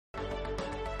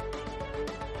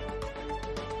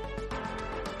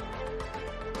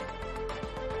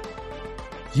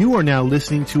You are now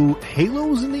listening to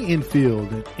Halos in the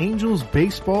Infield, an Angels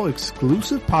baseball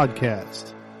exclusive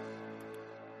podcast.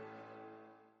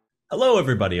 Hello,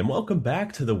 everybody, and welcome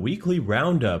back to the weekly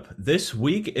roundup. This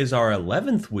week is our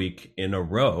 11th week in a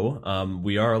row.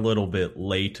 We are a little bit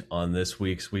late on this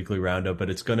week's weekly roundup, but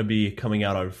it's going to be coming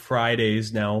out on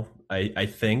Fridays now. I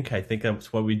think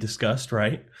that's what we discussed,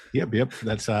 right? Yep.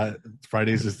 That's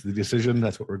Fridays is the decision.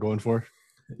 That's what we're going for.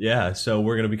 Yeah, so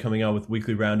we're going to be coming out with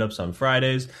weekly roundups on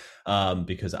Fridays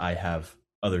because I have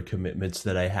other commitments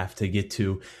that I have to get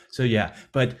to. So yeah,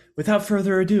 but without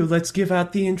further ado, let's give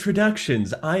out the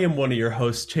introductions. I am one of your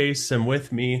hosts, Chase, and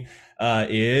with me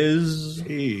is...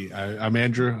 Hey, I'm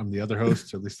Andrew. I'm the other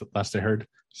host, at least the last I heard.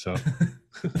 So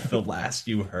the last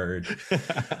you heard.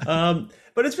 But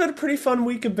it's been a pretty fun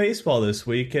week of baseball this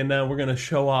week, and we're going to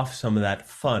show off some of that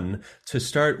fun. To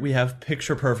start, we have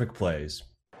picture perfect plays.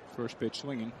 First pitch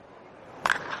swinging.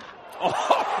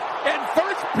 Oh, and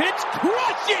first pitch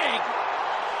crushing!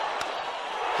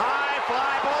 High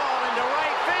fly ball into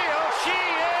right field. She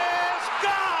is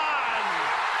gone!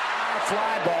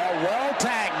 Fly ball, well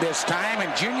tagged this time,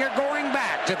 and Junior going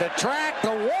back to the track.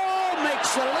 The wall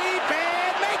makes the leap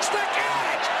and makes the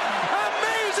catch!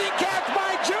 Amazing catch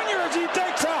by Junior as he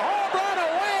takes a home run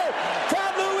away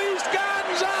from Luis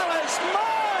Gonzalez.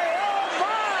 My, oh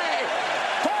my!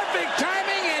 Perfect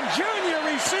timing, and Junior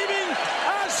receiving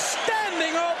a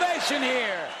standing ovation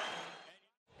here.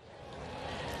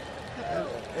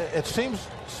 It seems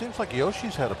like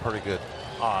Yoshi's had a pretty good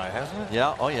eye, hasn't it?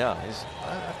 Yeah. Oh, yeah.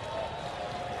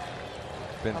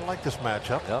 I like this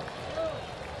matchup. Yep.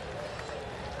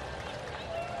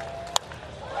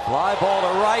 Fly ball to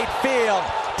right field.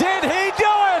 Did he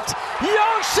do it?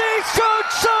 Yoshi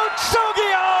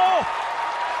Tsutsugio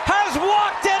has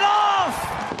walked it off.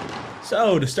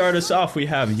 So, to start us off, we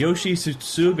have Yoshi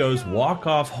Tsutsugo's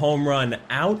walk-off home run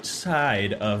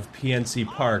outside of PNC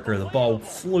Park, or the ball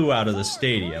flew out of the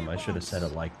stadium. I should have said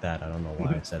it like that. I don't know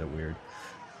why I said it weird.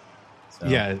 So.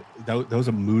 Yeah, that was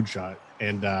a mood shot,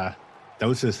 and that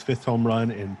was his fifth home run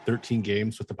in 13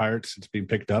 games with the Pirates since being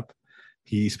picked up.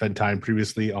 He spent time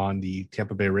previously on the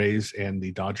Tampa Bay Rays and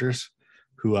the Dodgers,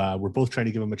 who were both trying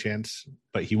to give him a chance,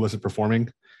 but he wasn't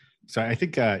performing. So I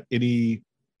think any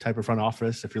type of front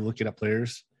office, if you're looking at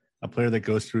players, a player that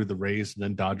goes through the Rays and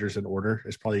then Dodgers in order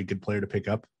is probably a good player to pick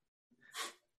up.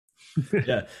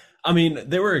 Yeah. I mean,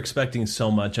 they were expecting so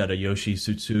much out of Yoshi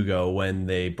Tsutsugo when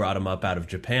they brought him up out of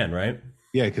Japan, right?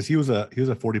 Yeah, because he was a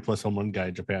 40-plus home run guy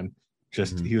in Japan.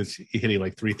 He was hitting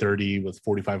like 330 with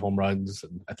 45 home runs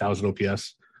and 1,000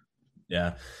 OPS.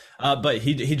 Yeah. But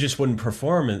he just wouldn't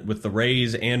perform with the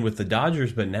Rays and with the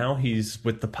Dodgers, but now he's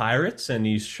with the Pirates and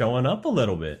he's showing up a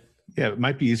little bit. Yeah, it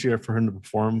might be easier for him to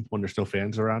perform when there's no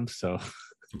fans around. So,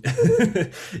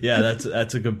 yeah,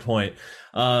 that's a good point.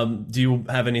 Do you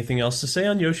have anything else to say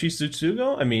on Yoshi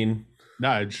Tsutsugo? I mean, no,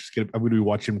 I'm going to be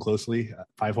watching him closely.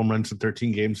 5 home runs in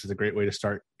 13 games is a great way to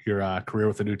start your career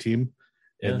with a new team.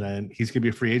 Yeah. And then he's going to be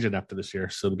a free agent after this year,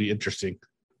 so it'll be interesting.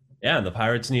 Yeah, and the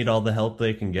Pirates need all the help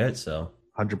they can get. So,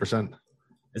 100%.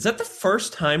 Is that the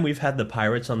first time we've had the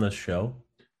Pirates on this show?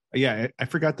 Yeah, I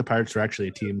forgot the Pirates were actually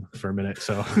a team for a minute.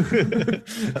 So I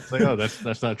was like, oh, that's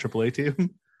not a AAA team.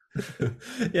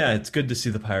 Yeah, it's good to see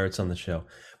the Pirates on the show.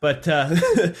 But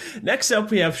next up,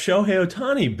 we have Shohei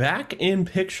Ohtani back in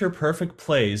picture perfect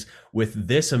plays with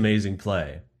this amazing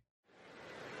play.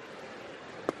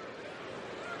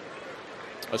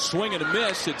 A swing and a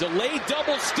miss, a delayed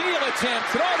double steal attempt.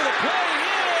 Throw to the plate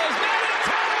is not in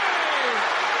time.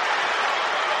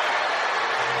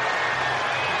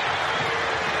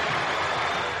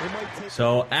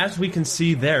 So, as we can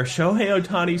see there, Shohei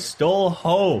Ohtani stole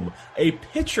home. A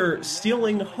pitcher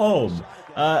stealing home.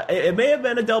 It may have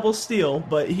been a double steal,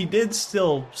 but he did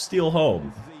still steal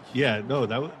home. Yeah, no,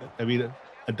 a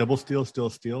double steal, still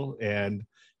steal. And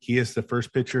he is the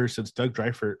first pitcher since Doug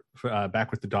Dreifert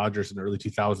back with the Dodgers in the early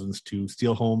 2000s to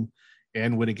steal home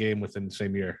and win a game within the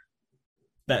same year.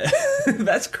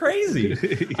 That's crazy.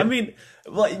 Yeah. I mean,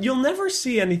 you'll never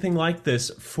see anything like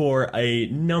this for a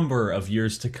number of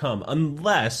years to come,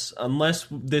 unless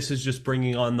this is just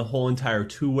bringing on the whole entire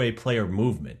two-way player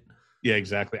movement. Yeah,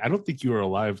 exactly. I don't think you were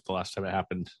alive the last time it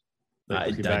happened. I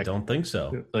don't think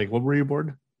so. Like, when were you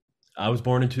born? I was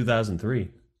born in 2003.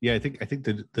 Yeah, I think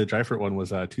the Dreifert one was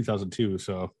 2002.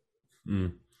 So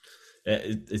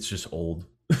it's just old.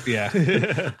 Yeah.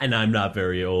 And I'm not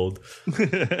very old.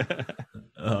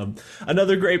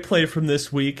 Another great play from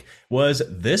this week was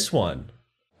this one.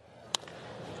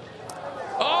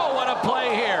 Oh, what a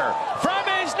play here. From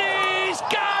his knees,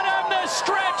 got him the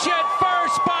stretch at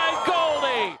first by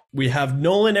Goldie. We have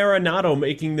Nolan Arenado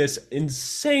making this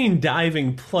insane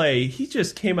diving play. He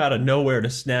just came out of nowhere to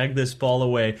snag this ball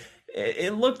away.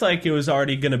 It looked like it was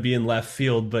already going to be in left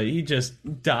field, but he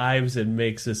just dives and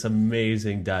makes this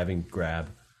amazing diving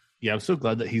grab. Yeah, I'm so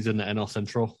glad that he's in the NL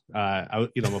Central. I'm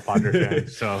a Padre fan,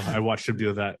 so I watched him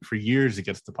do that for years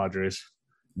against the Padres.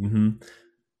 Mm-hmm.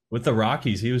 With the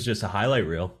Rockies, he was just a highlight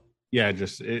reel. Yeah,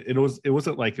 it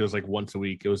wasn't like it was like once a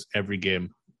week. It was every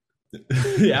game.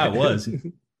 Yeah, it was.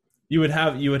 You would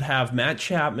have Matt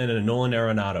Chapman and Nolan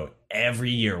Arenado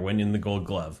every year winning the Gold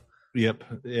Glove. Yep.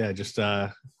 Yeah,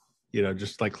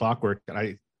 just like clockwork.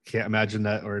 I can't imagine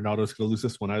that Arenado's going to lose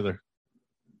this one either.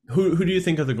 Who do you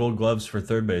think are the Gold Gloves for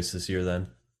third base this year then?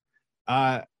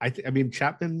 I mean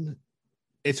Chapman.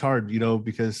 It's hard,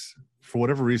 because for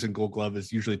whatever reason, Gold Glove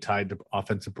is usually tied to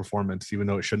offensive performance, even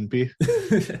though it shouldn't be.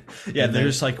 Yeah, they're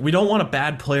just like, we don't want a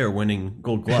bad player winning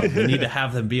Gold Glove. We need to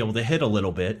have them be able to hit a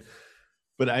little bit,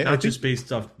 but I think, just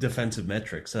based off defensive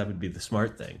metrics. That would be the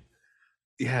smart thing.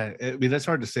 Yeah, I mean that's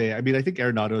hard to say. I mean, I think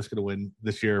Arenado is going to win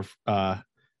this year.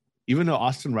 Even though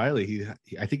Austin Riley,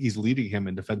 I think he's leading him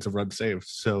in defensive run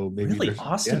saves. So maybe really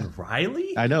Austin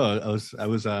Riley. I know.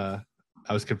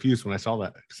 I was confused when I saw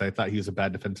that because I thought he was a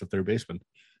bad defensive third baseman.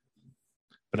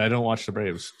 But I don't watch the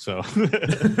Braves, so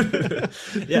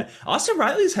yeah. Austin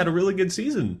Riley's had a really good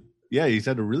season. Yeah, he's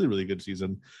had a really, really good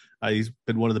season. He's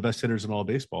been one of the best hitters in all of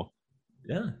baseball.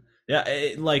 Yeah.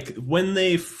 Yeah, like when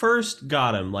they first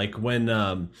got him, like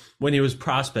when he was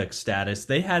prospect status,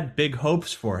 they had big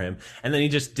hopes for him, and then he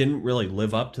just didn't really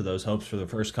live up to those hopes for the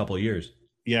first couple of years.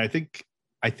 Yeah, I think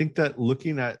that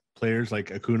looking at players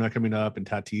like Acuna coming up and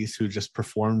Tatis, who just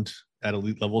performed at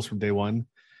elite levels from day one,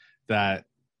 that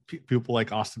people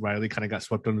like Austin Riley kind of got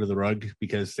swept under the rug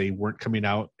because they weren't coming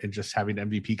out and just having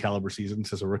MVP caliber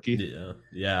seasons as a rookie.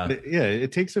 Yeah.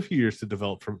 It takes a few years to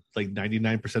develop from like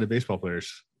 99% of baseball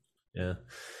players. Yeah.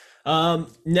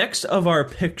 Next of our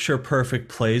picture perfect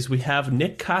plays, we have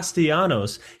Nick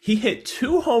Castellanos. He hit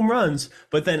 2 home runs,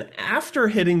 but then after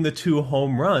hitting the 2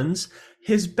 home runs,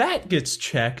 his bat gets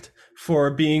checked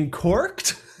for being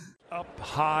corked. Up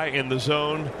high in the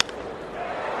zone.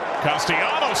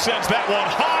 Castellanos sends that one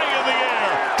high in the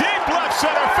air. Deep left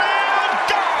center field.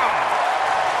 Gone!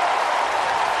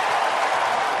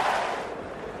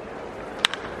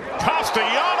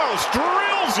 Castellanos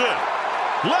drills it.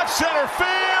 Left center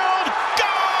field.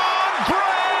 Gone!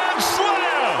 Grand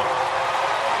slam!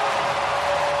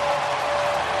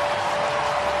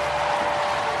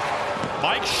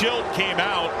 Mike Schilt came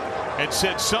out and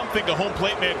said something to home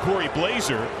plate man Corey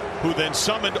Blazer, who then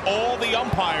summoned all the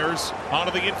umpires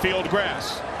onto the infield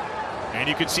grass. And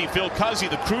you can see Phil Cuzzy,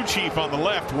 the crew chief on the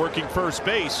left, working first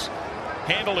base,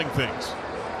 handling things.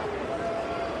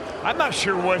 I'm not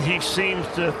sure what he seems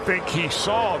to think he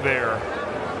saw there.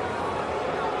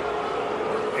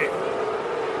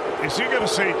 Is he going to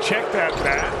say, check that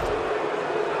bat?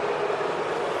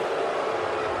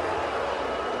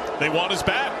 They want his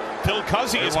bat. Phil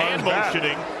Cuzzy is hand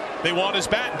motioning. They want his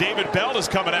bat. David Bell is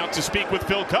coming out to speak with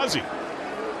Phil Cuzzy.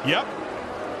 Yep.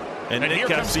 And here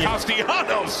comes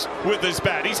Castellanos with his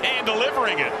bat. He's hand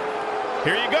delivering it.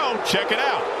 Here you go. Check it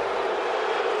out.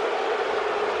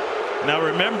 Now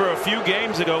remember, a few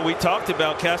games ago we talked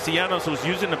about Castellanos was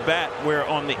using the bat where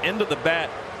on the end of the bat,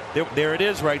 there it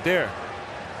is right there.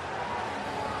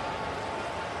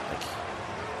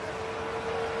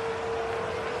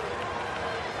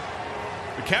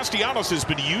 Castellanos has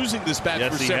been using this bat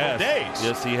for several days.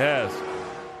 Yes, he has.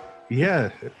 Yeah.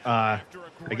 I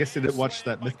guess they didn't watch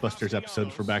that Mythbusters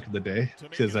episode from back in the day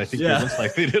because I think it looks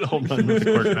like they did a home run with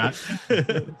the cork bat.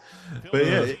 But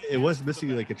yeah, it was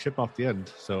missing like a chip off the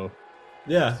end. So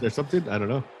yeah, is there something? I don't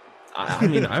know. I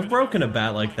mean, I've broken a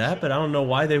bat like that, but I don't know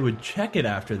why they would check it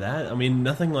after that. I mean,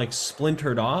 nothing like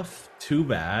splintered off too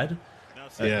bad.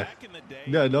 Yeah.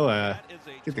 No, I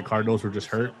think the Cardinals were just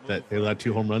hurt that they allowed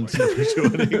 2 home runs in the first 2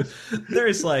 innings.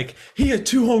 There's like, he had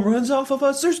 2 home runs off of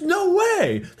us? There's no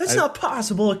way. That's not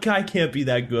possible. A guy can't be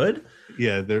that good.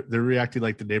 Yeah, they're reacting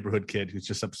like the neighborhood kid who's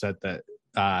just upset that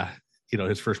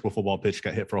his first wiffle ball pitch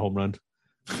got hit for a home run.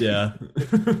 Yeah.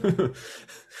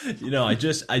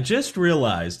 I just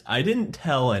realized I didn't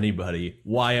tell anybody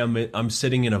why I'm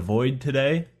sitting in a void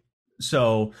today.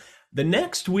 So the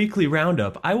next weekly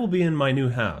roundup, I will be in my new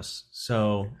house.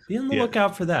 So be on the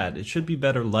lookout for that. It should be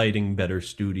better lighting, better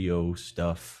studio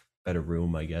stuff, better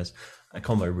room, I guess. I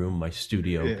call my room my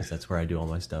studio because that's where I do all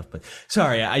my stuff. But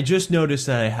sorry, I just noticed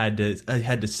that I had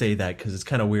to say that because it's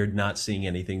kind of weird not seeing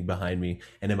anything behind me,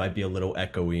 and it might be a little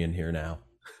echoey in here now.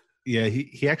 Yeah,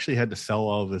 he actually had to sell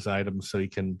all of his items so he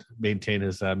can maintain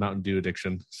his Mountain Dew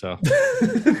addiction. So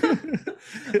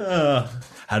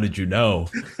How did you know?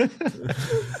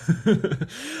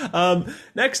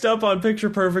 Next up on Picture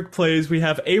Perfect Plays, we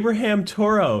have Abraham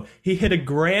Toro. He hit a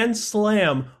grand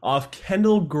slam off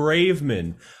Kendall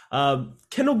Graveman.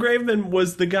 Kendall Graveman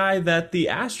was the guy that the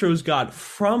Astros got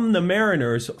from the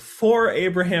Mariners for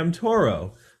Abraham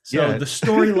Toro. So the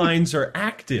storylines are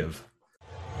active.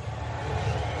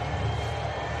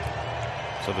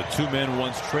 So the two men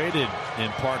once traded in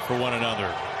part for one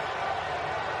another.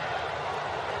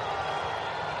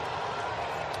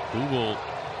 Who will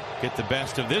get the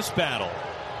best of this battle?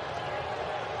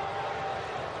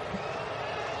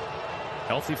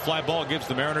 Healthy fly ball gives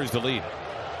the Mariners the lead.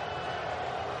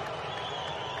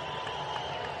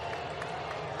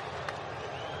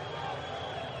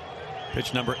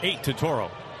 Pitch number 8 to Toro.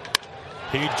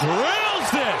 He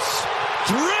drills this.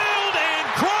 Drilled and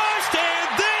crushed,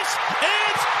 and this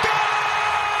is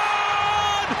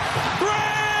gone!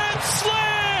 Grand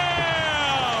slam!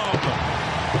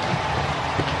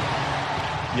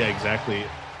 Yeah, exactly.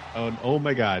 Oh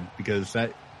my God, because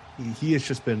he has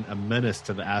just been a menace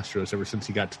to the Astros ever since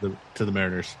he got to the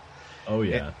Mariners. Oh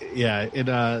yeah, and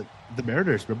the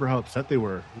Mariners. Remember how upset they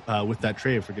were with that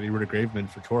trade for getting rid of Graveman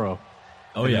for Toro.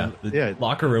 Oh yeah, the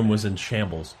locker room was in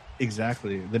shambles.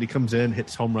 Exactly. Then he comes in,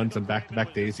 hits home runs on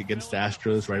back-to-back days against the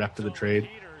Astros right after the trade.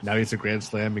 Now he has a grand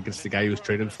slam against the guy he was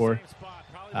traded for.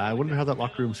 I wonder how that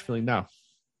locker room's feeling now.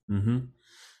 Mm-hmm.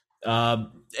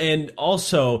 And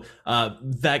also,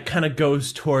 that kind of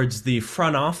goes towards the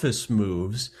front office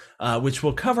moves, which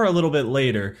we'll cover a little bit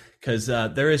later, because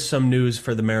there is some news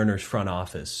for the Mariners front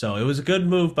office. So it was a good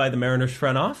move by the Mariners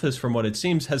front office, from what it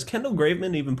seems. Has Kendall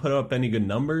Graveman even put up any good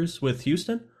numbers with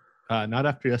Houston? Not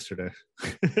after yesterday.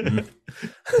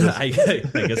 I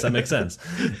guess that makes sense.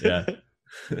 Yeah.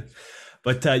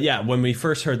 But when we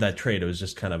first heard that trade, it was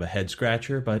just kind of a head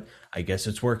scratcher, but I guess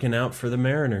it's working out for the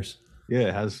Mariners. Yeah,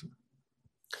 it has.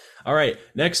 All right,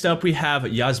 next up we have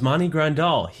Yasmani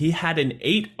Grandal. He had an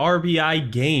 8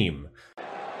 RBI game.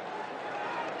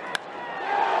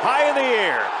 High in the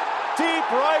air,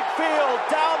 deep right field,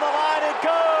 down the line it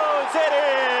goes. It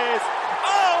is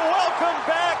a welcome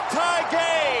back tie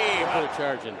game. Put a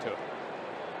charge into it.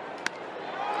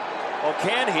 Oh,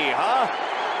 can he, huh?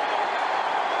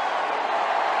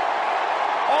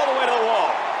 All the way to the wall.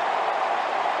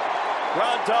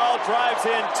 Grandal drives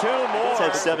in 2 more. He's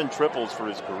had 7 triples for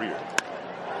his career.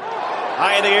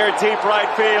 High in the air, deep right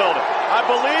field. I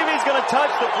believe he's going to touch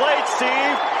the plate,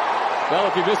 Steve. Well,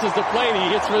 if he misses the plate, he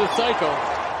hits for the cycle.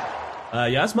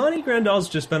 Yasmani Grandal's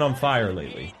just been on fire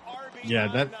lately. Yeah,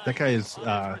 that guy is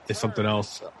something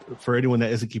else. For anyone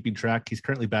that isn't keeping track, he's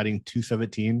currently batting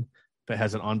 .217, but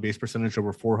has an on-base percentage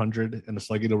over 400 and a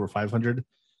slugging over 500.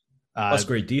 Plus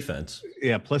great defense.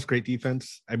 Yeah, plus great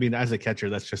defense. I mean, as a catcher,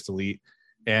 that's just elite.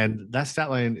 And that stat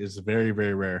line is very,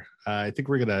 very rare. I think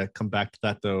we're going to come back to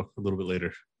that, though, a little bit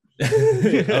later.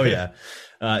 Oh, yeah.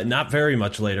 Not very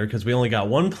much later, because we only got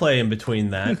one play in between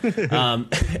that.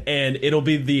 And it'll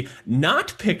be the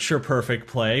not picture perfect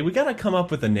play. We got to come up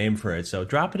with a name for it. So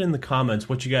drop it in the comments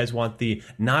what you guys want the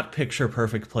not picture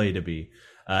perfect play to be.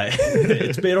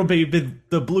 It'll be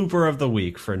the blooper of the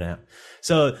week for now.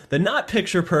 So the not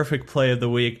picture perfect play of the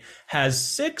week has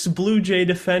 6 Blue Jay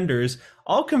defenders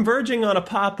all converging on a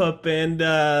pop-up, and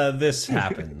this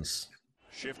happens.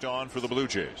 Shift on for the Blue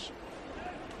Jays.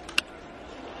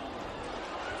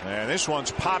 And this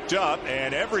one's popped up,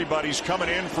 and everybody's coming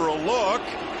in for a look.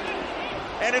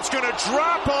 And it's going to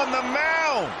drop on the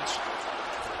mound.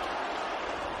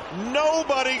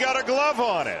 Nobody got a glove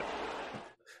on it.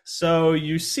 So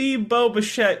you see Bo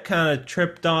Bichette kind of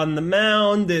tripped on the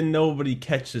mound, and nobody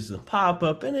catches the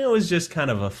pop-up, and it was just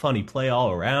kind of a funny play all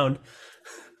around.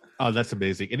 Oh, that's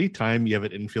amazing. Anytime you have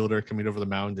an infielder coming over the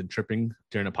mound and tripping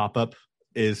during a pop-up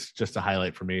is just a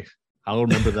highlight for me. I'll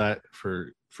remember that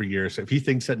for years. If he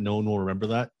thinks that no one will remember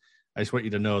that, I just want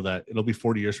you to know that it'll be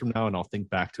 40 years from now, and I'll think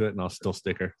back to it, and I'll still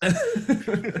sticker.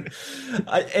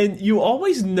 And you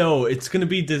always know it's going to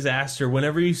be disaster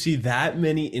whenever you see that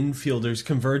many infielders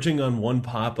converging on one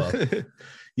pop-up.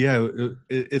 Yeah,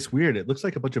 it's weird. It looks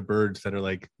like a bunch of birds that are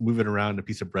like moving around a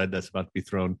piece of bread that's about to be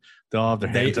thrown. They all have their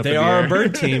hands up in the air. They are a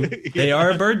bird team. Yeah. They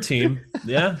are a bird team.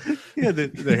 Yeah. Yeah,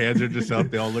 their hands are just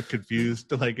up. They all look confused.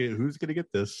 They're like, who's going to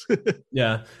get this?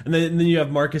 Yeah. And then you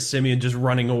have Marcus Semien just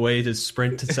running away to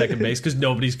sprint to second base because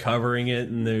nobody's covering it.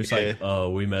 And there's like,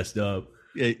 oh, we messed up.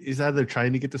 Yeah, he's either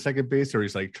trying to get to second base or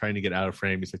he's like trying to get out of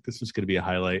frame. He's like, this is going to be a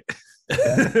highlight.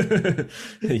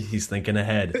 He's thinking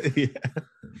ahead. Yeah.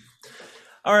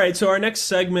 All right, so our next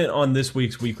segment on this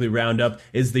week's Weekly Roundup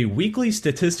is the Weekly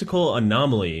Statistical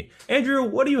Anomaly. Andrew,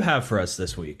 what do you have for us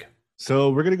this week?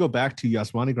 So we're going to go back to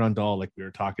Yasmani Grandal like we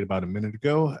were talking about a minute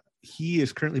ago. he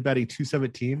is currently batting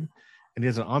 217, and he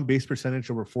has an on-base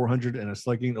percentage over 400 and a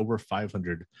slugging over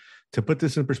 500. To put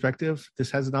this in perspective,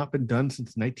 this has not been done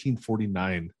since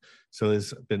 1949. So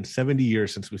it's been 70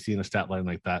 years since we've seen a stat line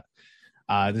like that.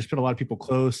 There's been a lot of people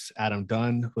close. Adam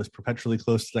Dunn was perpetually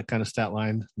close to that kind of stat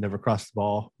line, never crossed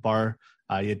the bar.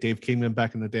 You had Dave Kingman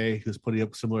back in the day who was putting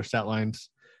up similar stat lines.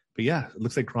 But yeah, it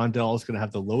looks like Grandal is going to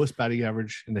have the lowest batting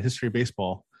average in the history of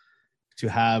baseball to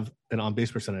have an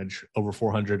on-base percentage over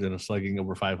 400 and a slugging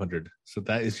over 500. So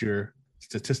that is your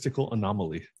statistical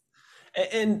anomaly.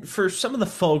 And for some of the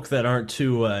folk that aren't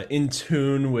too in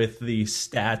tune with the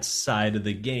stats side of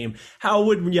the game, how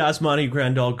would Yasmani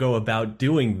Grandal go about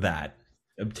doing that,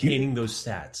 obtaining those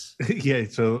stats? Yeah,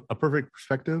 so a perfect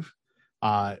perspective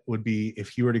would be if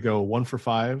he were to go 1 for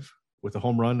 5 with a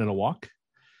home run and a walk.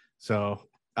 So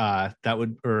that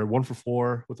would, or 1 for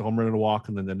 4 with a home run and a walk,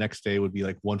 and then the next day would be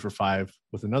like 1 for 5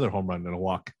 with another home run and a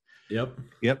walk. Yep,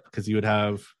 because you would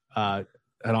have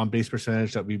an on-base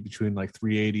percentage that would be between like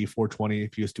 380, 420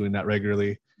 if he was doing that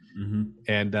regularly. Mm-hmm.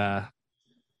 And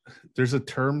there's a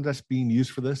term that's being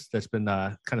used for this that's been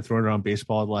kind of thrown around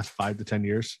baseball the last 5 to 10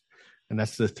 years, and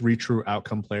that's the 3 true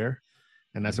outcome player.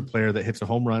 And that's a player that hits a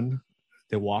home run,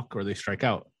 they walk, or they strike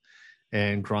out.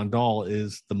 And Grandal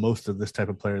is the most of this type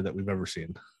of player that we've ever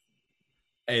seen.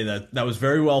 Hey, that was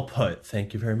very well put.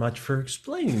 Thank you very much for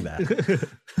explaining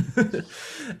that.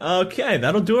 Okay,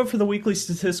 that'll do it for the weekly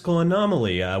statistical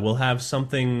anomaly. We'll have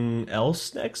something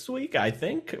else next week, I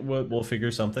think. We'll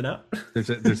figure something out.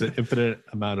 There's an infinite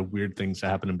amount of weird things that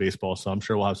happen in baseball, so I'm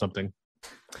sure we'll have something.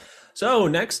 So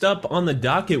next up on the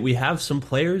docket, we have some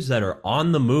players that are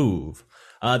on the move.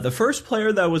 The first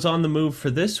player that was on the move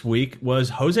for this week was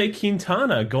Jose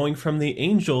Quintana, going from the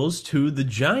Angels to the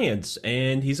Giants.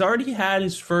 And he's already had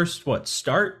his first,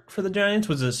 start for the Giants?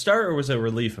 Was it a start or was it a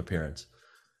relief appearance?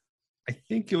 I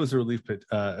think it was a relief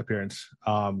appearance.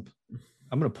 I'm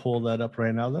going to pull that up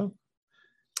right now, though.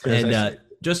 And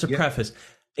just to preface,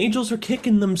 Angels are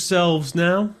kicking themselves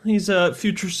now. He's a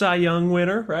future Cy Young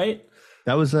winner, right?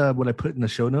 That was what I put in the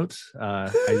show notes. I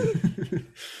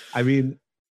mean...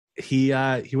 He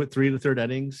went 3 in the third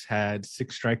innings, had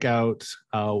 6 strikeouts,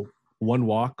 1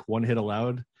 walk, 1 hit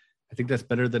allowed. I think that's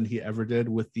better than he ever did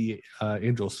with the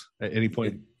Angels at any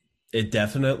point. It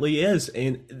definitely is.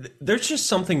 And there's just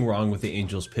something wrong with the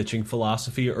Angels pitching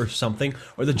philosophy or something,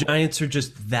 or the Giants are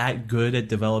just that good at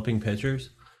developing pitchers.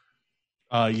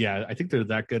 Yeah, I think they're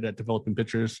that good at developing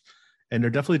pitchers, and they're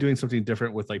definitely doing something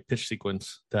different with like pitch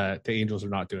sequence that the Angels are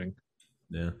not doing.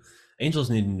 Yeah.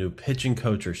 Angels need a new pitching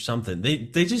coach or something. They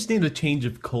just need a change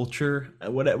of culture.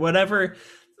 Whatever.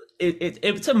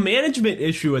 It's a management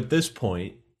issue at this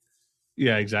point.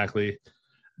 Yeah, exactly.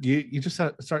 You just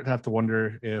start to have to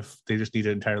wonder if they just need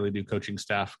an entirely new coaching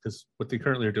staff, because what they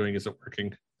currently are doing isn't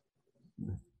working.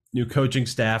 New coaching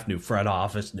staff, new front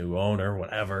office, new owner,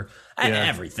 whatever. Yeah.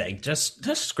 Everything. Just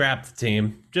scrap the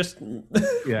team. Just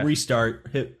restart.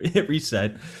 Hit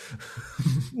reset.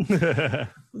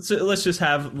 So let's just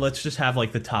have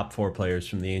like the top 4 players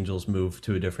from the Angels move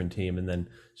to a different team and then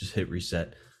just hit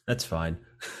reset. That's fine.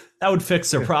 That would fix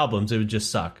their problems. It would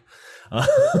just suck.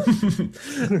 The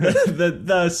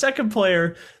second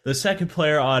player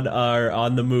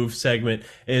on the move segment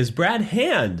is Brad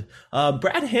Hand.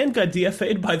 Brad Hand got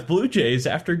DFA'd by the Blue Jays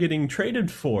after getting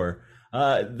traded for.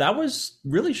 That was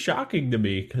really shocking to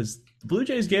me because the Blue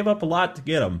Jays gave up a lot to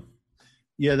get him.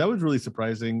 Yeah, that was really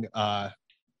surprising.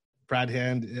 Brad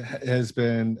Hand has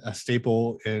been a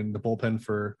staple in the bullpen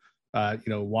for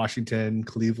Washington,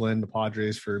 Cleveland, the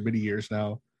Padres for many years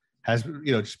now. Has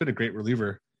just been a great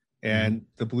reliever. And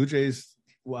the Blue Jays,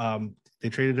 they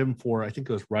traded him for, I think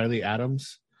it was Riley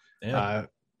Adams,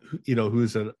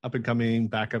 who's an up-and-coming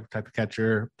backup type of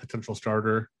catcher, potential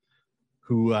starter,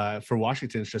 who for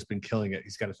Washington has just been killing it.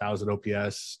 He's got 1,000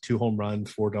 OPS, 2 home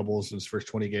runs, 4 doubles in his first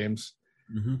 20 games.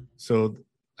 Mm-hmm. So,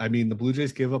 I mean, the Blue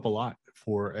Jays gave up a lot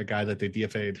for a guy that they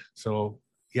DFA'd. So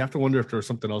you have to wonder if there's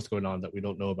something else going on that we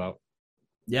don't know about.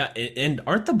 Yeah, and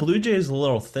aren't the Blue Jays a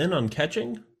little thin on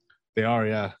catching? They are,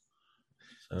 yeah.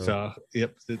 So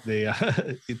yep,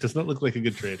 it does not look like a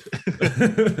good trade.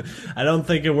 I don't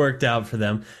think it worked out for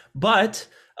them. But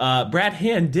Brad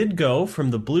Hand did go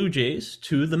from the Blue Jays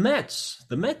to the Mets.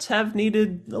 The Mets have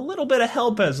needed a little bit of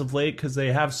help as of late because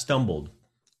they have stumbled.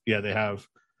 Yeah, they have.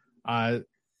 I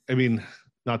mean,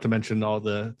 not to mention all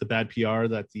the bad PR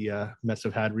that the Mets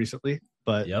have had recently,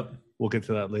 but we'll get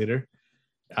to that later.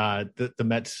 The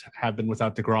Mets have been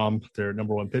without DeGrom, their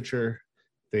number 1 pitcher.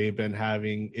 They've been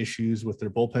having issues with their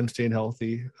bullpen staying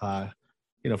healthy.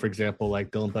 for example,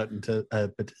 like Dylan Button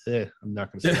I'm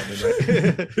not going to say that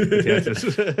name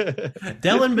right.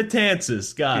 Dylan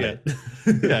Betances, got it.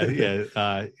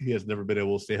 He has never been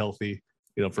able to stay healthy,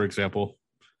 for example.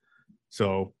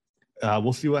 So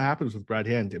we'll see what happens with Brad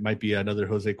Hand. It might be another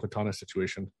Jose Quintana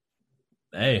situation.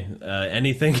 Hey,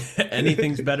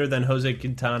 anything's better than Jose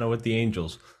Quintana with the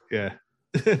Angels. Yeah.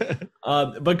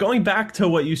 But going back to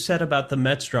what you said about the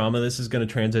Mets drama, this is going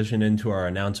to transition into our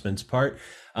announcements part.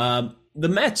 The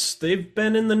Mets, they've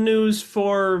been in the news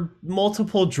for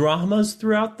multiple dramas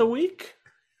throughout the week.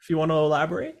 If you want to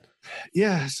elaborate.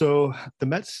 Yeah, so the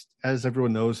Mets, as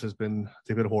everyone knows, they've been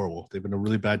horrible. They've been a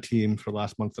really bad team for the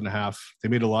last month and a half. They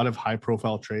made a lot of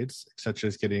high-profile trades, such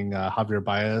as getting Javier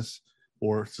Baez,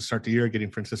 or to start the year,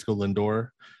 getting Francisco Lindor,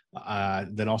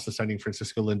 then also signing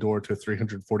Francisco Lindor to a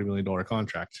 $340 million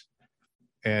contract.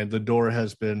 And Lindor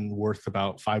has been worth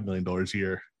about $5 million a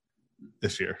year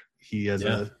this year. He has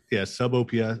sub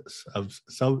OPS of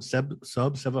sub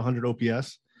 700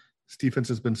 OPS. His defense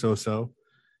has been so-so.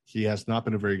 He has not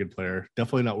been a very good player.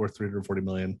 Definitely not worth $340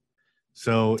 million.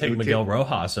 So take Miguel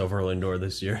Rojas over Lindor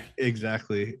this year.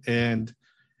 Exactly. And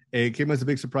it came as a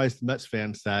big surprise to Mets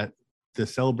fans that the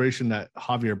celebration that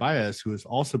Javier Baez, who has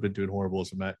also been doing horrible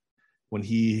as a Met, when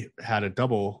he had a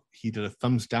double, he did a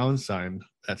thumbs down sign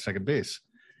at second base.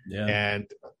 Yeah.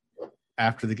 And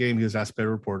after the game, he was asked by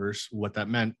reporters what that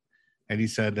meant. And he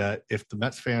said that if the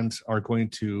Mets fans are going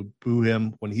to boo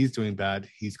him when he's doing bad,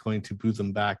 he's going to boo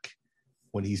them back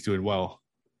when he's doing well.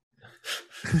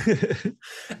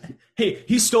 Hey,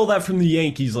 he stole that from the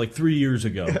Yankees like 3 years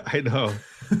ago. I know.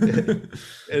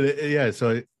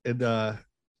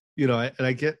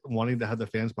 I get wanting to have the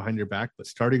fans behind your back, but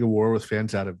starting a war with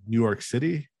fans out of New York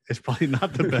City is probably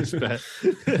not the best bet.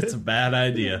 It's a bad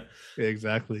idea.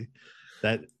 Exactly.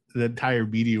 The entire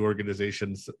media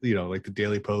organizations, like the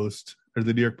Daily Post or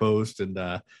the New York Post and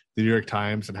the New York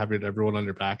Times, and having everyone on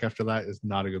your back after that is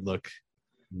not a good look.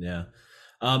 Yeah.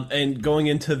 And going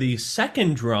into the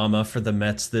second drama for the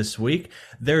Mets this week,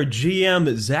 their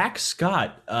GM, Zach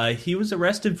Scott, he was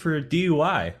arrested for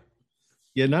DUI.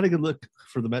 Yeah, not a good look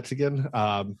for the Mets again.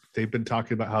 They've been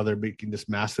talking about how they're making this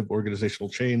massive organizational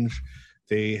change.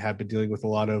 They have been dealing with a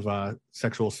lot of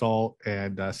sexual assault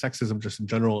and sexism just in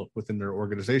general within their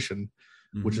organization,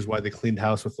 which is why they cleaned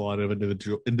house with a lot of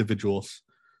individuals.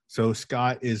 So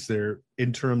Scott is their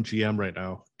interim GM right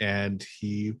now, and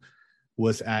he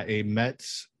was at a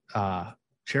Mets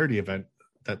charity event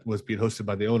that was being hosted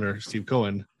by the owner, Steve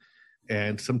Cohen,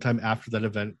 and sometime after that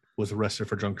event was arrested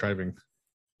for drunk driving.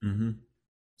 Mm-hmm.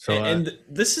 So, and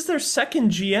this is their second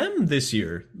GM this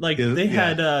year. Like they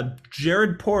had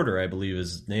Jared Porter, I believe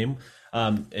is his name,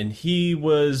 and he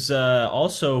was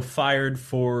also fired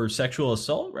for sexual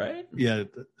assault, right? Yeah,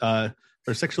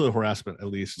 or sexual harassment at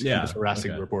least. Yeah, he was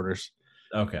harassing reporters.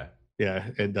 Okay. Yeah,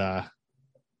 and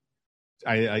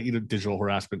I digital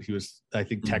harassment. He was, I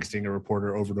think, texting a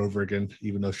reporter over and over again,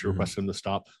 even though she requested him to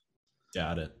stop.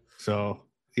 Got it. So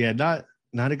yeah, not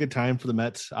a good time for the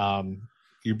Mets.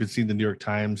 You've been seeing the New York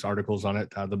Times articles on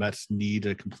it. The Mets need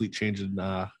a complete change in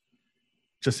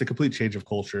just a complete change of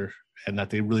culture, and that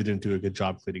they really didn't do a good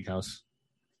job cleaning house.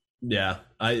 Yeah,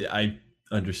 I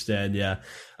understand. Yeah.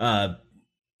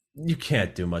 You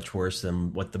can't do much worse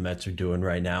than what the Mets are doing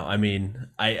right now. I mean,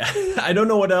 I don't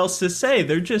know what else to say.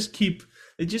 They just keep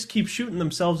shooting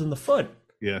themselves in the foot.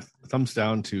 Yeah. Thumbs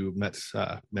down to Mets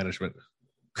management.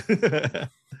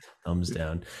 Thumbs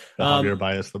down. Javier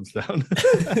Baez, thumbs down.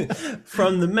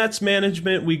 From the Mets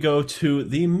management, we go to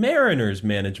the Mariners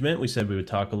management. We said we would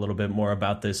talk a little bit more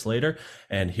about this later,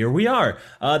 and here we are.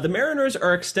 The Mariners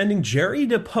are extending Jerry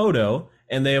Dipoto,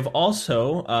 and they have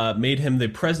also made him the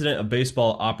president of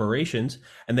baseball operations,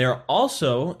 and they are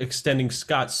also extending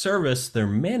Scott Service, their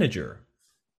manager.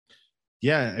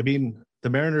 Yeah, I mean, the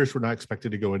Mariners were not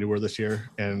expected to go anywhere this year,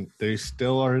 and they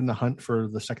still are in the hunt for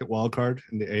the second wild card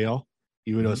in the AL,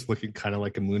 even though it's looking kind of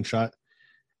like a moonshot.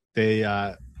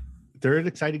 They're an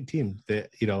exciting team. Their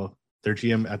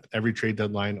GM at every trade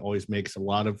deadline always makes a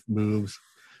lot of moves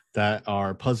that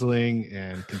are puzzling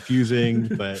and confusing,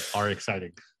 but are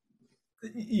exciting.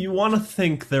 You want to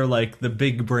think they're like the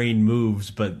big brain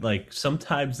moves, but like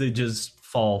sometimes they just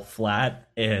fall flat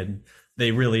and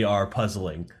they really are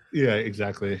puzzling. Yeah,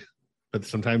 exactly. But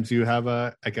sometimes you have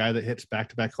a guy that hits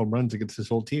back-to-back home runs against his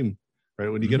whole team, right,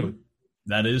 when you get him.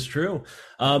 That is true.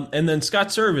 And then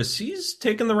Scott Service, he's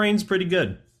taken the reins pretty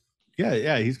good.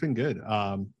 Yeah, he's been good.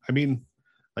 I mean,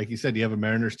 like you said, you have a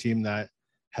Mariners team that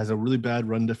has a really bad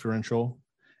run differential,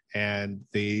 and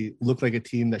they look like a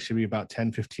team that should be about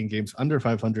 10, 15 games under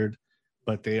 500,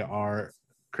 but they are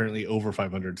currently over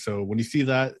 500. So when you see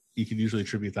that, you can usually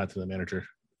attribute that to the manager.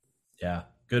 Yeah,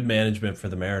 good management for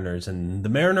the Mariners, and the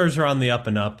Mariners are on the up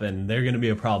and up, and they're going to be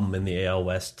a problem in the AL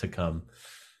West to come.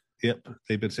 Yep,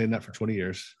 they've been saying that for 20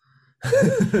 years.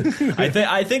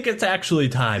 I think it's actually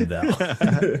time, though.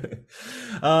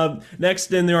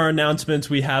 Next in our announcements,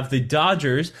 we have the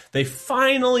Dodgers. They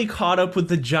finally caught up with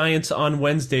the Giants on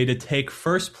Wednesday to take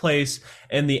first place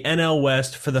in the NL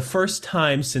West for the first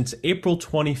time since April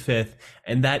 25th,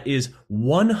 and that is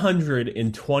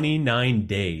 129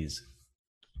 days.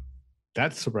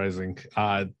 That's surprising.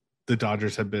 The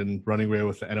Dodgers have been running away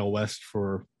with the NL West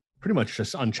for pretty much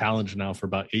just unchallenged now for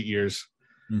about 8 years.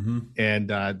 Mm-hmm. And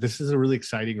this is a really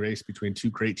exciting race between two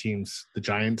great teams. The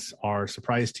Giants are a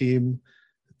surprise team.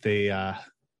 They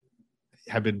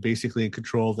have been basically in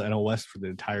control of the NL West for the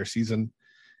entire season.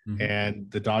 Mm-hmm.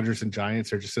 And the Dodgers and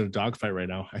Giants are just in a dogfight right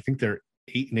now. I think they're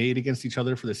 8-8 against each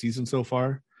other for the season so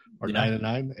far, or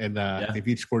 9-9. And they've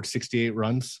each scored 68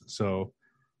 runs. So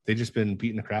they've just been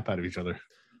beating the crap out of each other.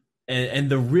 And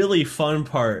the really fun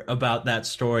part about that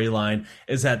storyline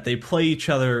is that they play each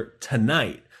other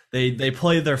tonight. They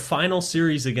play their final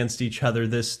series against each other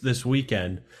this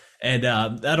weekend, and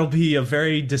that'll be a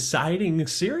very deciding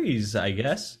series, I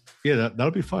guess. Yeah,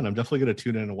 that'll be fun. I'm definitely going to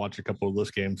tune in and watch a couple of those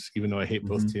games, even though I hate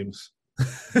both teams.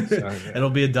 It'll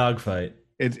be a dogfight.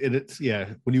 It's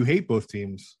when you hate both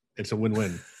teams, it's a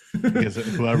win-win because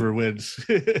whoever wins.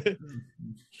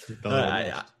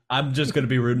 I'm just going to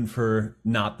be rooting for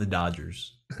not the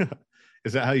Dodgers.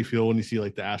 Is that how you feel when you see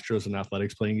like the Astros and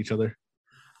Athletics playing each other?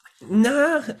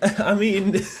 Nah, I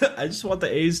mean, I just want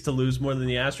the A's to lose more than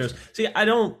the Astros. See, I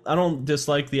don't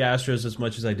dislike the Astros as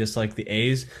much as I dislike the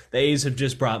A's. The A's have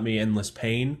just brought me endless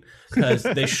pain because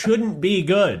they shouldn't be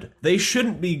good. They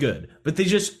shouldn't be good, but they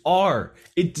just are.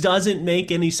 It doesn't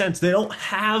make any sense. They don't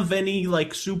have any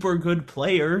like super good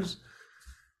players.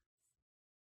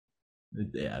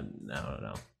 Yeah, I don't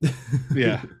know.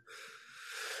 Yeah.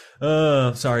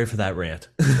 Sorry for that rant.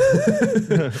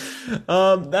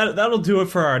 That'll do it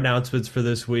for our announcements for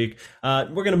this week. We're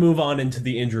going to move on into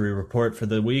the injury report for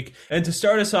the week. And to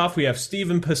start us off, we have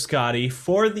Stephen Piscotty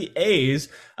for the A's.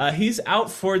 He's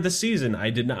out for the season. I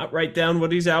did not write down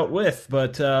what he's out with,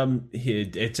 but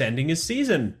it's ending his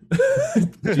season.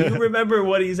 Do you remember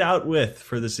what he's out with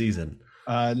for the season?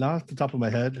 Not off the top of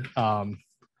my head,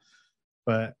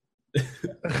 but...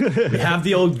 We have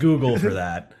the old Google for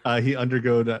that. He's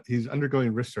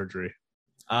undergoing wrist surgery.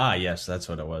 Ah, yes, that's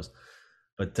what it was.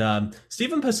 But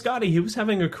Stephen Piscotty, he was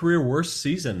having a career worst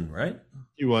season, right?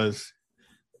 He was.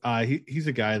 He's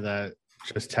a guy that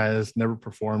just has never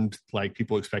performed like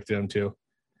people expected him to.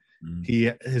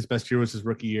 His best year was his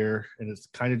rookie year, and it's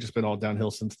kind of just been all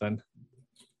downhill since then.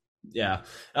 Yeah.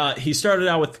 He started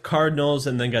out with the Cardinals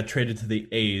and then got traded to the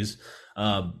A's.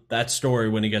 That story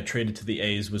when he got traded to the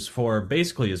A's was for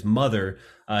basically his mother.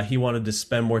 He wanted to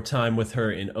spend more time with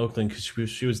her in Oakland because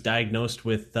she was diagnosed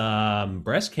with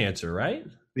breast cancer, right?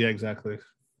 Yeah, exactly.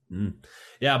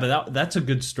 Yeah, but that's a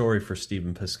good story for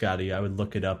Stephen Piscotty. I would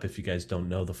look it up if you guys don't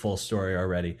know the full story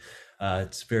already.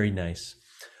 It's very nice.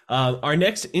 Our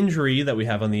next injury that we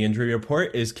have on the injury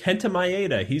report is Kenta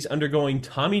Maeda. He's undergoing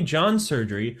Tommy John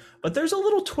surgery, but there's a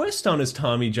little twist on his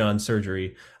Tommy John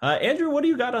surgery. Andrew, what do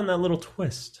you got on that little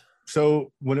twist?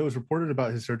 So when it was reported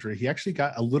about his surgery, he actually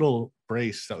got a little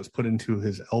brace that was put into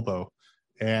his elbow.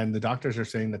 And the doctors are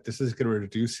saying that this is going to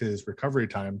reduce his recovery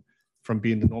time from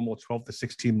being the normal 12 to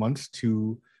 16 months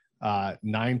to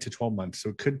 9 to 12 months.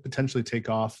 So it could potentially take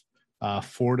off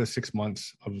 4 to 6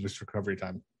 months of his recovery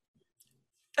time.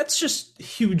 That's just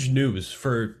huge news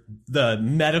for the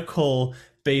medical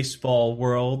baseball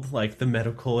world, like the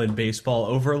medical and baseball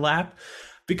overlap,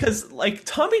 because like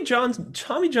Tommy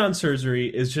John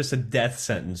surgery is just a death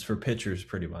sentence for pitchers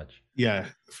pretty much. Yeah.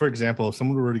 For example, if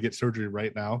someone were to get surgery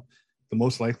right now, the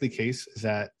most likely case is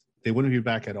that they wouldn't be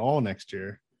back at all next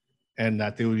year and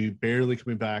that they would be barely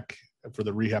coming back for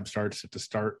the rehab starts at the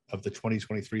start of the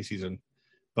 2023 season.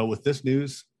 But with this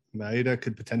news, Maeda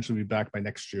could potentially be back by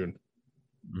next June.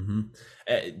 Mm-hmm.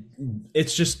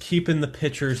 It's just keeping the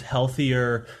pitchers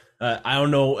healthier. I don't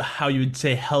know how you would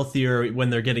say healthier when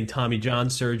they're getting Tommy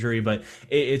John surgery, but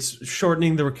it's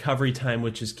shortening the recovery time,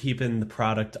 which is keeping the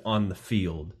product on the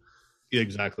field. Yeah,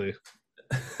 exactly.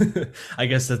 I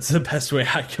guess that's the best way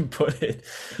I can put it.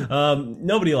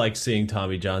 Nobody likes seeing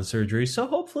Tommy John surgery, so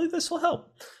hopefully this will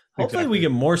help. Hopefully we get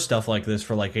more stuff like this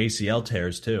for like ACL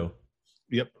tears too.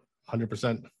 Yep, 100%.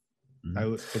 Mm-hmm. I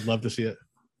would love to see it.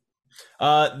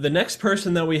 The next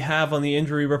person that we have on the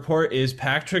injury report is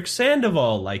Patrick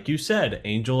Sandoval. Like you said,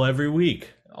 Angel every week.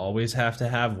 Always have to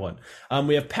have one.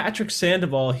 We have Patrick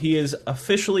Sandoval. He is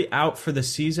officially out for the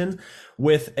season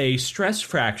with a stress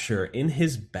fracture in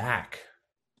his back.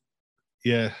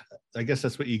 Yeah, I guess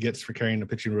that's what you get for carrying the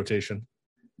pitching rotation.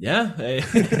 Yeah,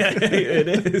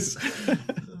 it is.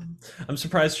 I'm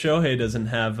surprised Shohei doesn't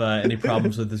have any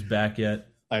problems with his back yet.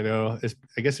 I know.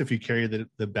 I guess if you carry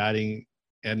the batting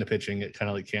and the pitching, it kind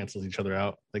of like cancels each other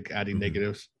out, like adding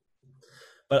negatives.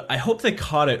 But I hope they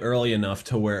caught it early enough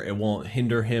to where it won't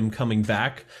hinder him coming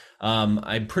back.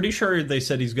 I'm pretty sure they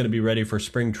said he's going to be ready for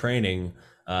spring training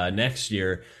next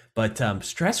year. But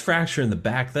stress fracture in the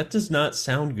back, that does not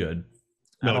sound good.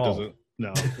 No, it doesn't.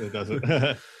 No, it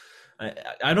doesn't.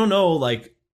 I don't know,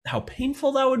 like, how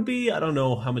painful that would be. I don't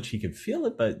know how much he could feel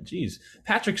it, but geez.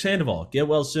 Patrick Sandoval, get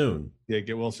well soon. Yeah,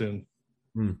 get well soon.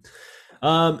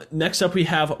 Next up, we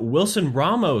have Wilson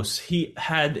Ramos. He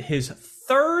had his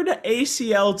third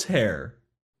ACL tear.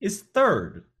 His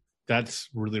third. That's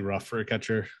really rough for a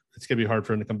catcher. It's going to be hard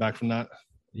for him to come back from that.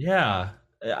 Yeah.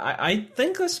 I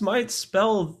think this might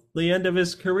spell the end of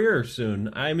his career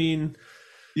soon. I mean...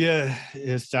 Yeah,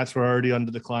 his stats were already on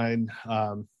the decline.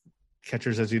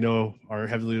 Catchers, as you know, are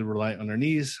heavily reliant on their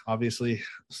knees, obviously.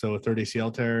 So a third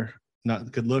ACL tear, not a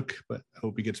good look, but I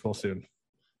hope he gets well soon.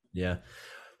 Yeah.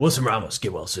 Wilson Ramos,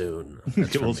 get well soon.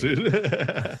 Get well soon.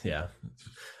 Yeah.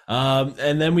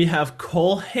 And then we have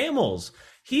Cole Hamels.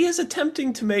 He is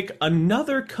attempting to make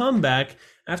another comeback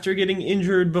after getting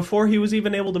injured before he was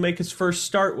even able to make his first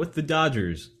start with the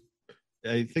Dodgers.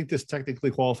 I think this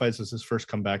technically qualifies as his first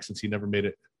comeback since he never made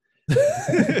it.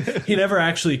 He never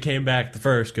actually came back the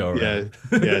first go around.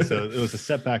 Yeah. So it was a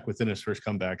setback within his first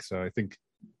comeback. So I think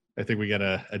we got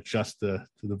to adjust the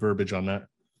verbiage on that.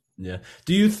 Yeah.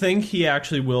 Do you think he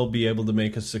actually will be able to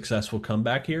make a successful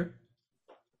comeback here?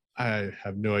 I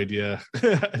have no idea.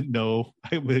 No,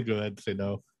 I'm going to go ahead and say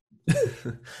no.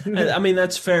 I mean,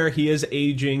 that's fair. He is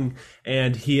aging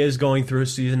and he is going through a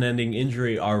season-ending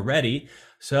injury already.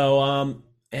 So,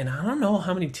 and I don't know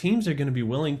how many teams are going to be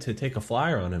willing to take a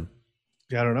flyer on him.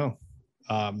 Yeah, I don't know.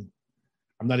 I'm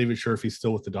not even sure if he's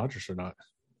still with the Dodgers or not.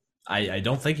 I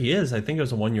don't think he is. I think it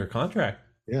was a 1-year contract.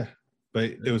 Yeah, but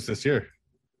it was this year.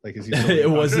 Like, is he it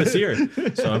was this year.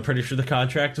 So I'm pretty sure the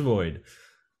contract's void.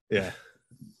 Yeah.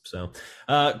 So,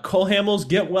 Cole Hamels,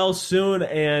 get well soon,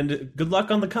 and good luck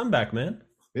on the comeback, man.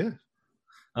 Yeah.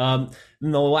 And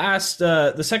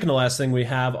the second to last thing we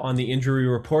have on the injury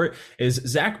report is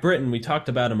Zach Britton. We talked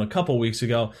about him a couple weeks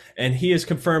ago, and he is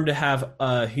confirmed to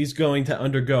have he's going to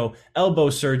undergo elbow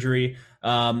surgery.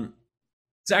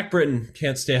 Zach Britton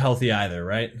can't stay healthy either,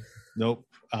 right? Nope.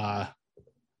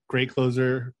 Great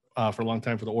closer for a long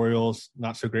time for the Orioles.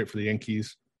 Not so great for the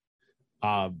Yankees.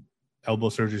 Elbow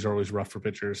surgeries are always rough for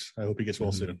pitchers. I hope he gets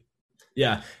well soon.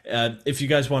 Yeah. If you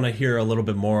guys want to hear a little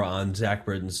bit more on Zach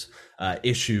Britton's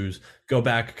issues, go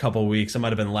back a couple weeks. It might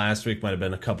have been last week, might have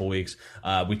been a couple weeks.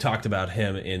 We talked about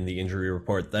him in the injury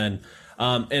report then.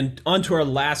 And on to our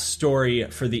last story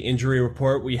for the injury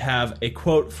report. We have a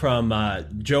quote from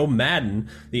Joe Madden,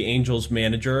 the Angels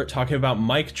manager, talking about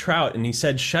Mike Trout. And he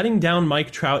said, shutting down Mike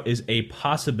Trout is a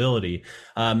possibility.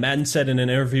 Madden said in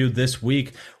an interview this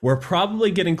week, we're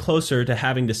probably getting closer to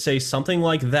having to say something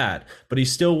like that, but he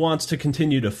still wants to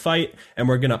continue to fight, and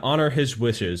we're going to honor his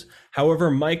wishes. However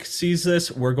Mike sees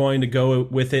this, we're going to go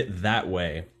with it that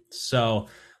way. So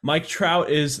Mike Trout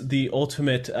is the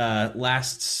ultimate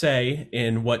last say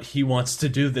in what he wants to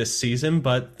do this season,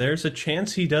 but there's a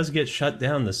chance he does get shut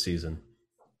down this season.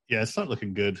 Yeah, it's not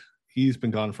looking good. He's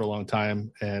been gone for a long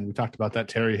time, and we talked about that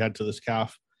tear he had to this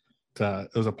calf. It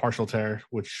was a partial tear,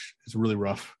 which is really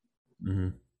rough. Mm-hmm.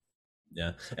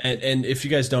 Yeah, and if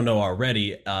you guys don't know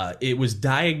already, it was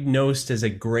diagnosed as a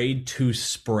grade 2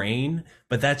 sprain,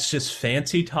 but that's just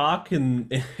fancy talk in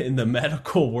the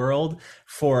medical world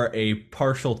for a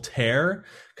partial tear,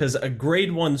 because a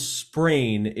grade 1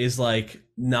 sprain is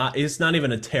not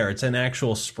even a tear, it's an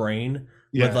actual sprain.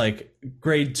 Yeah. But like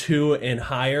grade 2 and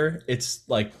higher, it's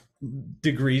like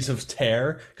degrees of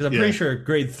tear, because I'm pretty sure a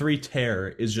grade 3 tear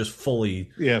is just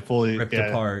fully ripped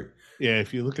apart. Yeah,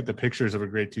 if you look at the pictures of a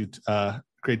grade 2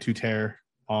 tear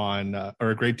on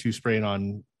or a grade 2 sprain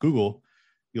on Google,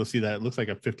 you'll see that it looks like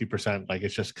a 50%, like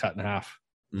it's just cut in half.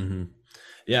 Mm-hmm.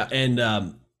 Yeah,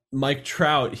 and Mike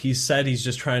Trout, he said he's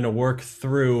just trying to work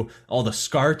through all the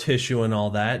scar tissue and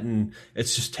all that, and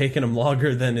it's just taking him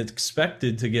longer than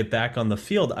expected to get back on the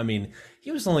field. I mean, he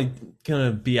was only going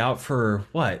to be out for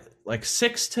what, like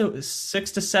 6 to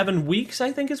 7 weeks,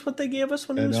 I think is what they gave us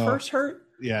when he was first hurt.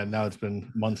 Yeah, now it's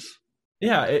been months.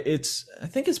 Yeah, I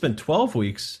think it's been 12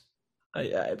 weeks,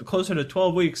 closer to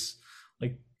 12 weeks.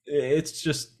 Like, it's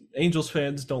just Angels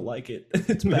fans don't like it.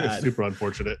 It's bad. It's super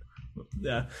unfortunate.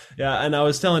 Yeah. And I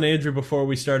was telling Andrew before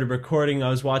we started recording, I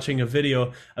was watching a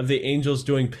video of the Angels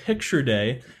doing picture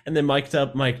day, and they mic'd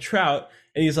up Mike Trout,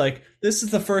 And he's like, this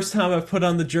is the first time I've put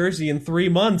on the jersey in 3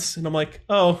 months. And I'm like,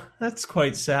 oh, that's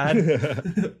quite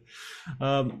sad.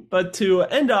 But to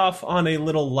end off on a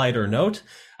little lighter note,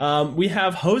 we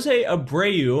have Jose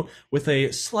Abreu with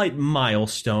a slight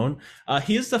milestone.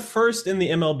 He is the first in the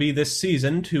MLB this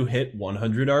season to hit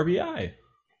 100 RBI.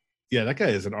 Yeah, that guy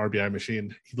is an RBI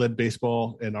machine. He led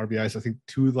baseball in RBIs, I think,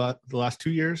 the last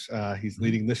 2 years. He's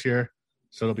leading this year.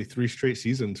 So it'll be 3 straight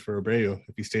seasons for Abreu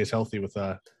if he stays healthy with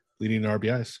leading in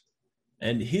RBIs.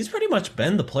 And he's pretty much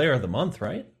been the player of the month,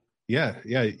 right? Yeah.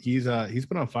 He's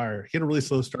been on fire. He had a really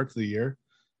slow start to the year.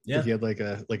 Yeah. He had like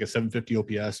a 750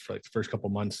 OPS for like the first couple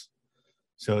months.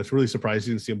 So it's really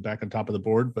surprising to see him back on top of the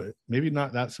board, but maybe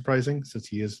not that surprising since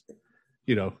he is,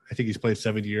 I think he's played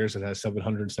 7 years and has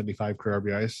 775 career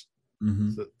RBIs.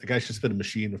 Mm-hmm. So the guy's just been a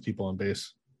machine with people on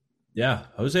base. Yeah,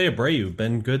 Jose Abreu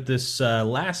been good this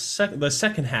the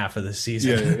second half of the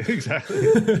season. Yeah, exactly.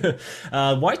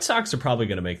 White Sox are probably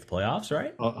going to make the playoffs,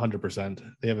 right? 100%.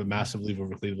 They have a massive lead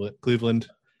over Cleveland.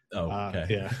 Oh, okay.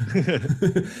 Yeah.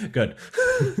 Good.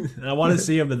 I want to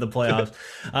see him in the playoffs.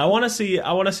 I want to see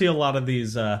a lot of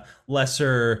these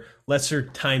lesser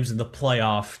times in the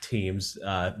playoff teams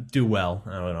do well.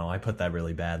 I don't know. I put that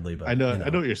really badly, but I know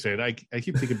what you're saying. I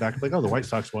keep thinking back like, the White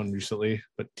Sox won recently,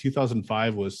 but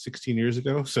 2005 was 16 years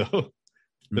ago, so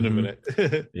it's been a minute.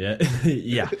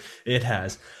 Yeah, it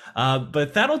has.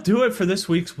 But that'll do it for this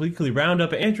week's weekly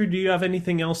roundup. Andrew, do you have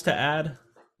anything else to add?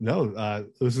 No,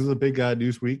 this is a big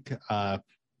news week. It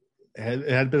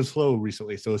had been slow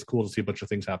recently, so it's cool to see a bunch of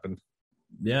things happen.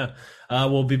 Yeah,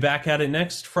 we'll be back at it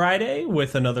next Friday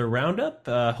with another roundup.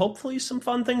 Hopefully some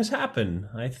fun things happen.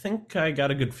 I think I got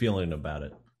a good feeling about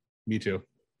it. Me too.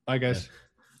 Bye, guys.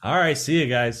 Yeah. All right, see you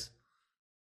guys.